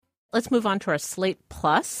let's move on to our Slate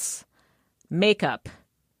Plus. Makeup.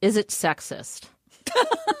 Is it sexist?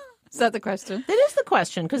 Is that the question? It is the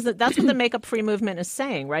question, because that's what the makeup-free movement is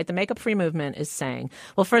saying, right? The makeup-free movement is saying,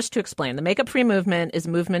 well, first to explain, the makeup-free movement is a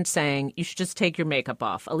movement saying you should just take your makeup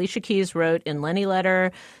off. Alicia Keys wrote in Lenny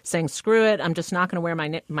Letter saying, screw it, I'm just not going to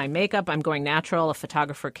wear my makeup. I'm going natural. A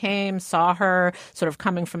photographer came, saw her sort of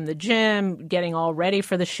coming from the gym, getting all ready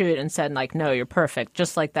for the shoot, and said, like, no, you're perfect.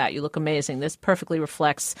 Just like that. You look amazing. This perfectly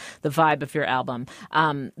reflects the vibe of your album.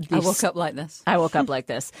 I woke up like this. I woke up like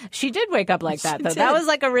this. She did wake up like that, though. That was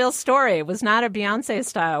like a real story. It was not a Beyonce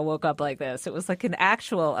style woke up like this. It was like an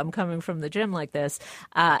actual I'm coming from the gym like this.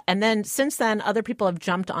 And then since then, other people have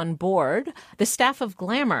jumped on board. The staff of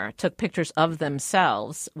Glamour took pictures of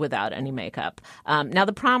themselves without any makeup. Now,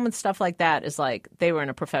 the problem with stuff like that is like they were in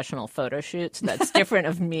a professional photo shoot. So that's different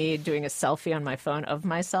of me doing a selfie on my phone of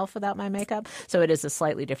myself without my makeup. So it is a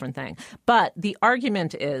slightly different thing. But the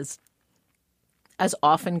argument is, as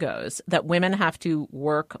often goes, that women have to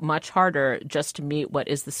work much harder just to meet what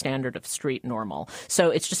is the standard of street normal.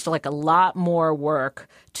 So it's just like a lot more work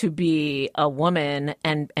to be a woman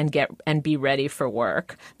and be ready for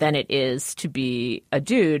work than it is to be a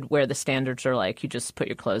dude, where the standards are like you just put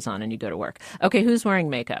your clothes on and you go to work. Okay, who's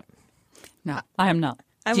wearing makeup? No, I am not.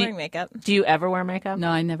 I'm wearing makeup. Do you ever wear makeup? No,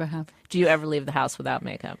 I never have. Do you ever leave the house without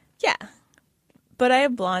makeup? Yeah. But I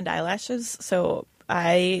have blonde eyelashes, so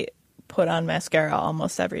I put on mascara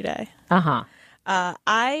almost every day. Uh-huh.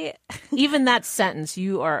 I even that sentence,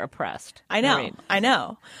 you are oppressed. I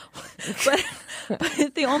know. But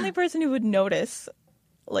the only person who would notice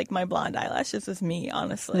like my blonde eyelashes is me,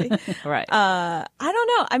 honestly. Right. I don't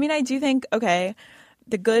know. I mean, I do think, okay,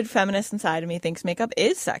 the good feminist inside of me thinks makeup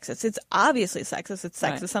is sexist. It's obviously sexist. It's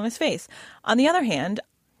sexist on his face. On the other hand,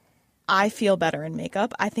 I feel better in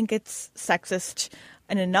makeup. I think it's sexist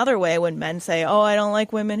in another way when men say, oh, I don't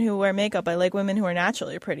like women who wear makeup. I like women who are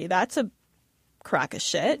naturally pretty. That's a crock of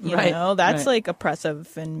shit, you know? That's like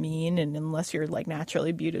oppressive and mean, and unless you're like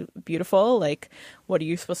naturally beautiful, like what are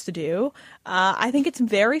you supposed to do? I think it's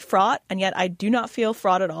very fraught, and yet I do not feel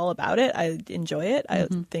fraught at all about it. I enjoy it. I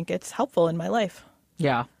think it's helpful in my life.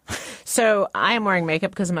 Yeah. So I am wearing makeup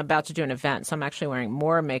because I'm about to do an event. So I'm actually wearing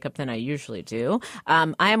more makeup than I usually do.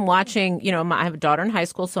 I am watching, I have a daughter in high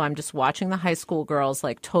school, so I'm just watching the high school girls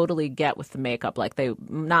like totally get with the makeup. Like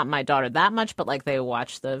not my daughter that much, but like they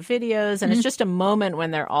watch the videos, and it's just a moment when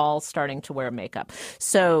they're all starting to wear makeup.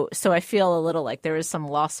 So I feel a little like there is some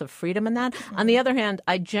loss of freedom in that. On the other hand,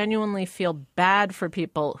 I genuinely feel bad for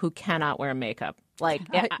people who cannot wear makeup. Like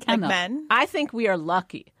men. I think we are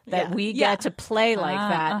lucky that we get to play like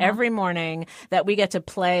that every morning, that we get to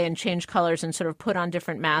play and change colors and sort of put on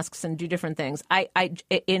different masks and do different things.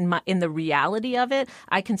 In the reality of it,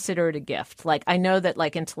 I consider it a gift. Like, I know that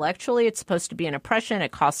like intellectually it's supposed to be an oppression.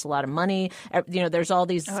 It costs a lot of money. There's all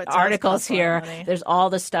these articles here. There's all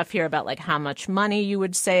this stuff here about like how much money you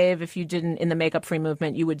would save if you didn't, in the makeup free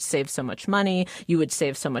movement, you would save so much money. You would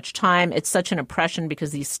save so much time. It's such an oppression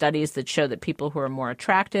because these studies that show that people who are more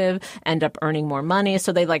attractive end up earning more money.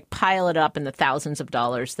 So they like pile it up in the thousands of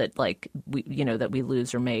dollars that like that we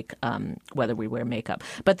lose or make whether we wear makeup.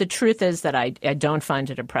 But the truth is that I don't find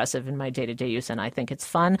it oppressive in my day-to-day use, and I think it's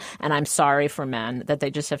fun. And I'm sorry for men that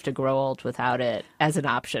they just have to grow old without it as an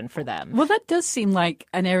option for them. Well, that does seem like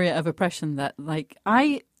an area of oppression that like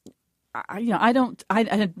I've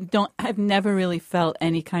never really felt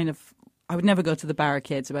any kind of. I would never go to the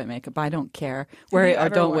barricades about makeup. I don't care. Wear it or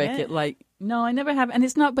don't wear it. Like, no, I never have. And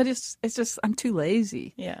it's not, but it's just, I'm too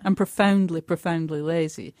lazy. Yeah. I'm profoundly, profoundly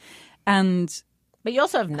lazy. But you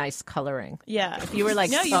also have nice coloring. Yeah. If you were like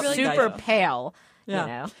really super pale,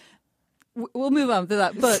 We'll move on to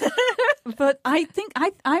that. But I think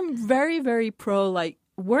I'm very, very pro, like,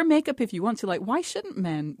 wear makeup if you want to. Like, why shouldn't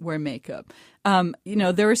men wear makeup?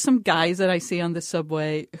 There are some guys that I see on the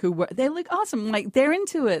subway who they look awesome. Like, they're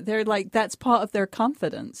into it. They're like, that's part of their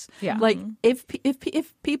confidence. Yeah. Like, if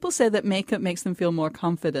people say that makeup makes them feel more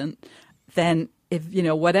confident, then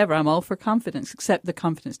whatever, I'm all for confidence, except the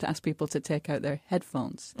confidence to ask people to take out their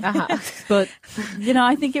headphones. But,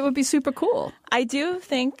 I think it would be super cool. I do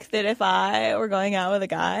think that if I were going out with a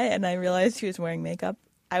guy and I realized he was wearing makeup,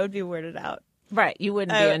 I would be weirded out. Right. You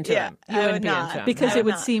wouldn't be into him. You wouldn't be into him. Because it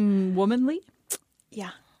would seem womanly?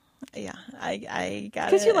 Yeah. Yeah. I got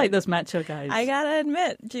Because you like those macho guys. I gotta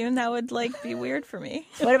admit, June, that would like be weird for me.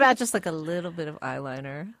 What about just like a little bit of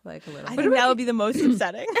eyeliner? Like a little. I think that would be the most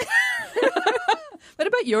upsetting. What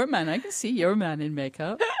about your man? I can see your man in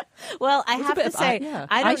makeup. Well, I have to say, I don't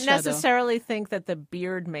eyeshadow. necessarily think that the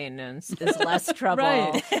beard maintenance is less trouble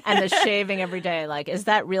Right. and the shaving every day. Like, is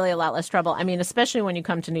that really a lot less trouble? I mean, especially when you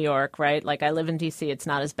come to New York, right? Like, I live in D.C., it's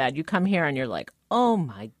not as bad. You come here and you're like, oh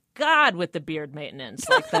my God, with the beard maintenance,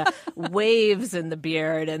 like the waves in the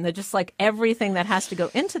beard and the just like everything that has to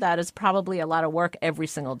go into that is probably a lot of work every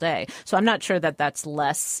single day. So I'm not sure that that's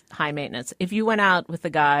less high maintenance. If you went out with a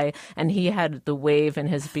guy and he had the wave in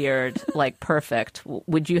his beard like perfect,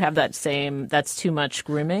 would you have that same, that's too much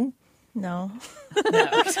grooming? No.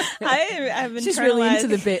 She's really into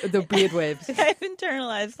the beard waves. I've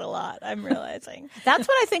internalized a lot, I'm realizing. That's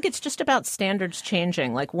what I think. It's just about standards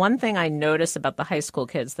changing. Like one thing I notice about the high school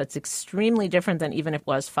kids that's extremely different than even it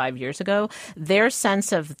was 5 years ago, their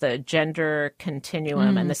sense of the gender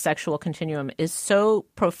continuum and the sexual continuum is so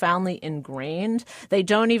profoundly ingrained. They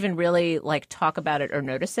don't even really like talk about it or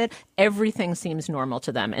notice it. Everything seems normal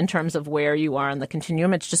to them in terms of where you are on the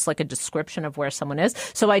continuum. It's just like a description of where someone is.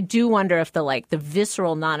 So I do wonder if the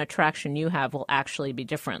visceral non-attraction you have will actually be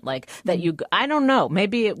different. Like that I don't know,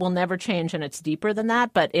 maybe it will never change and it's deeper than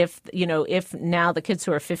that. But if now the kids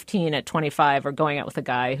who are 15 at 25 are going out with a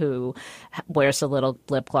guy who wears a little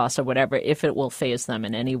lip gloss or whatever, if it will phase them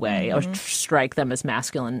in any way or strike them as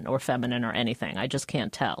masculine or feminine or anything, I just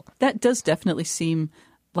can't tell. That does definitely seem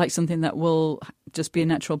like something that will just be a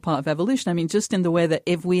natural part of evolution. I mean, just in the way that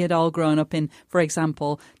if we had all grown up in, for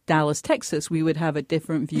example, Dallas, Texas, we would have a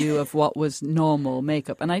different view of what was normal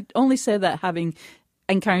makeup. And I only say that having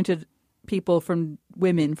encountered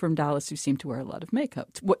women from Dallas who seem to wear a lot of makeup.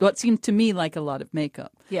 What seemed to me like a lot of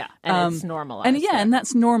makeup. Yeah, and it's normalized. And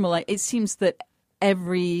that's normal. It seems that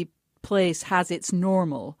every place has its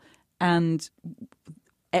normal. And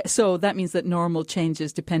so that means that normal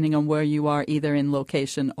changes depending on where you are, either in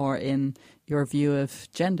location or in your view of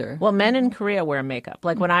gender. Well, men in Korea wear makeup.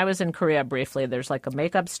 Like when I was in Korea briefly, there's like a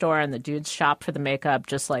makeup store and the dudes shop for the makeup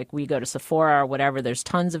just like we go to Sephora or whatever. There's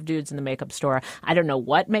tons of dudes in the makeup store. I don't know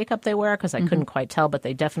what makeup they wear because I couldn't quite tell, but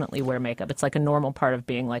they definitely wear makeup. It's like a normal part of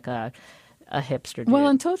being like a hipster dude. Well,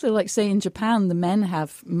 and totally, like say in Japan, the men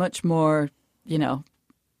have much more,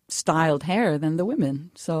 styled hair than the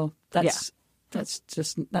women. So that's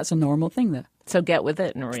a normal thing there. So get with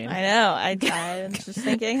it, Noreen. I know. I'm just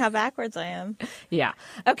thinking how backwards I am. Yeah.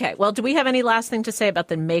 Okay. Well, do we have any last thing to say about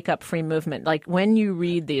the makeup-free movement? Like, when you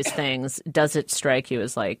read these things, does it strike you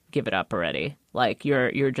as like, give it up already? Like,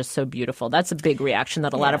 you're just so beautiful. That's a big reaction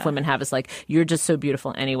that a lot of women have is like, you're just so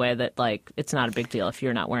beautiful anyway that like, it's not a big deal if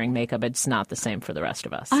you're not wearing makeup. It's not the same for the rest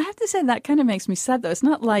of us. I have to say that kind of makes me sad, though. It's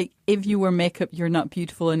not like if you wear makeup, you're not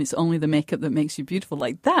beautiful and it's only the makeup that makes you beautiful.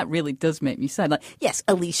 Like, that really does make me sad. Like, yes,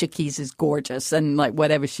 Alicia Keys is gorgeous and like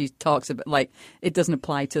whatever she talks about, like, it doesn't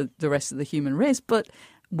apply to the rest of the human race. But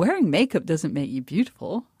wearing makeup doesn't make you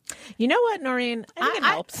beautiful. You know what, Noreen? I think it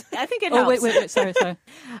helps. I think it helps. Oh, wait. Sorry. All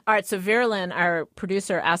right. So Vera Lynn, our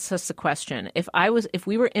producer, asks us a question. If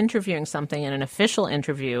we were interviewing something in an official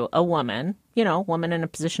interview, a woman, woman in a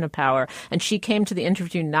position of power, and she came to the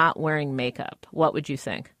interview not wearing makeup, what would you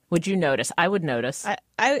think? Would you notice? I would notice. I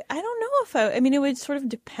don't know if it would sort of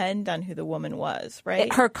depend on who the woman was,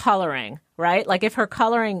 right? Her coloring, right? Like if her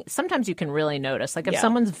coloring, sometimes you can really notice. Like if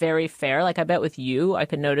someone's very fair, like I bet with you, I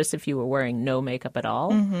could notice if you were wearing no makeup at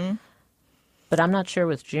all. Mm-hmm. But I'm not sure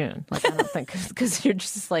with June. Like I don't think because you're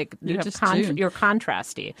just like you're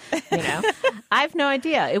contrasty. I have no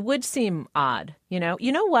idea. It would seem odd. You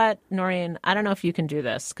know what, Noreen? I don't know if you can do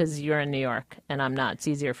this because you're in New York and I'm not. It's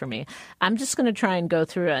easier for me. I'm just going to try and go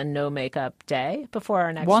through a no makeup day before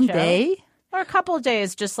our next One show. day. Or a couple of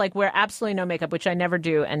days, just like wear absolutely no makeup, which I never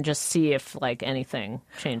do, and just see if like anything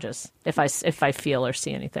changes, if I feel or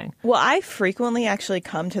see anything. Well, I frequently actually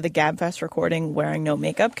come to the Gabfest recording wearing no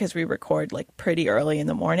makeup because we record like pretty early in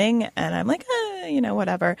the morning, and I'm like,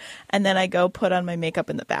 whatever. And then I go put on my makeup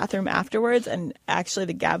in the bathroom afterwards, and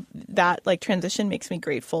actually that like transition makes me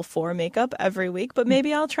grateful for makeup every week. But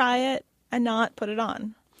maybe I'll try it and not put it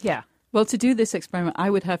on. Yeah. Well, to do this experiment, I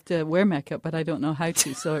would have to wear makeup, but I don't know how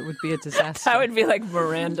to, so it would be a disaster. That would be like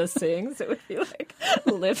Miranda sings. It would be like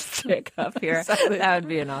lipstick up here. Exactly. That would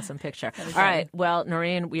be an awesome picture. Exactly. All right. Well,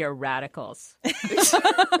 Noreen, we are radicals. I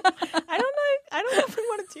don't know if we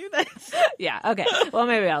want to do this. Yeah. Okay. Well,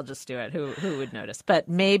 maybe I'll just do it. Who would notice? But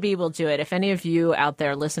maybe we'll do it. If any of you out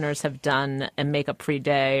there, listeners, have done a makeup-free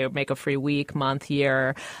day or makeup-free week, month,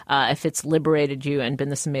 year, if it's liberated you and been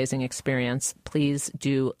this amazing experience, please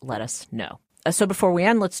do let us know. So before we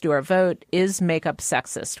end, let's do our vote. Is makeup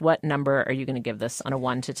sexist? What number are you going to give this on a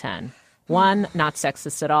 1 to 10? 1, not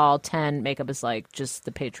sexist at all. 10, makeup is like just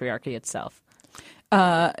the patriarchy itself.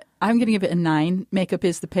 I'm going to give it a 9. Makeup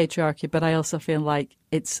is the patriarchy, but I also feel like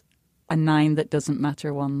it's a 9 that doesn't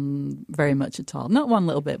matter one very much at all. Not one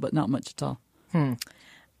little bit, but not much at all.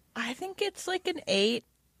 I think it's like an 8,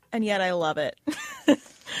 and yet I love it.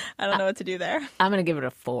 I don't know what to do there. I'm going to give it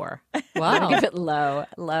a 4. Wow. I'm going to give it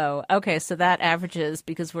low. Okay, so that averages,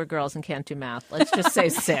 because we're girls and can't do math, let's just say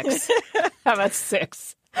 6. How about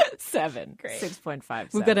 6? 7. Great.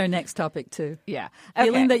 6.5. We've got our next topic too. Yeah. Okay.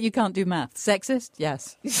 Feeling that you can't do math. Sexist?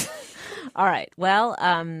 Yes. All right. Well,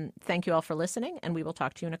 thank you all for listening, and we will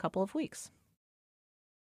talk to you in a couple of weeks.